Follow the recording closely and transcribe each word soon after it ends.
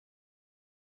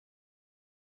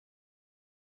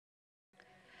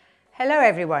Hello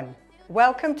everyone,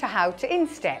 welcome to How to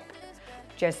Instepp.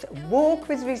 Just walk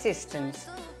with resistance.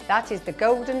 That is the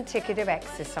golden ticket of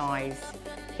exercise.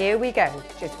 Here we go,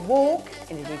 just walk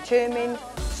in a determined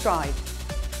stride.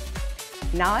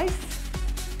 Nice,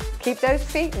 keep those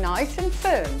feet nice and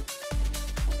firm.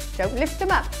 Don't lift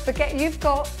them up, forget you've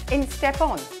got Instepp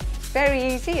on. It's very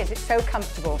easy as it's so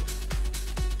comfortable.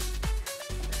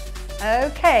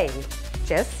 Okay,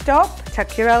 just stop,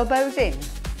 tuck your elbows in.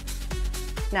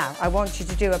 Now, I want you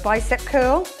to do a bicep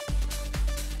curl.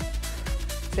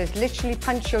 So it's literally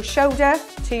punch your shoulder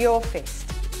to your fist.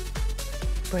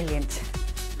 Brilliant.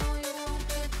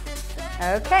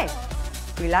 Okay,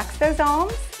 relax those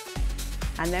arms.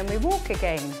 And then we walk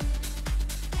again.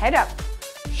 Head up,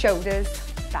 shoulders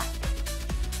back.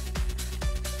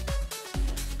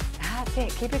 That's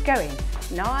it, keep it going.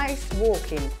 Nice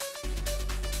walking.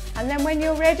 And then when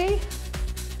you're ready,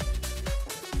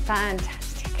 fantastic.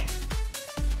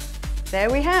 There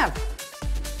we have,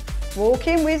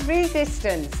 walking with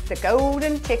resistance, the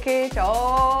golden ticket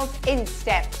of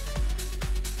Instepp.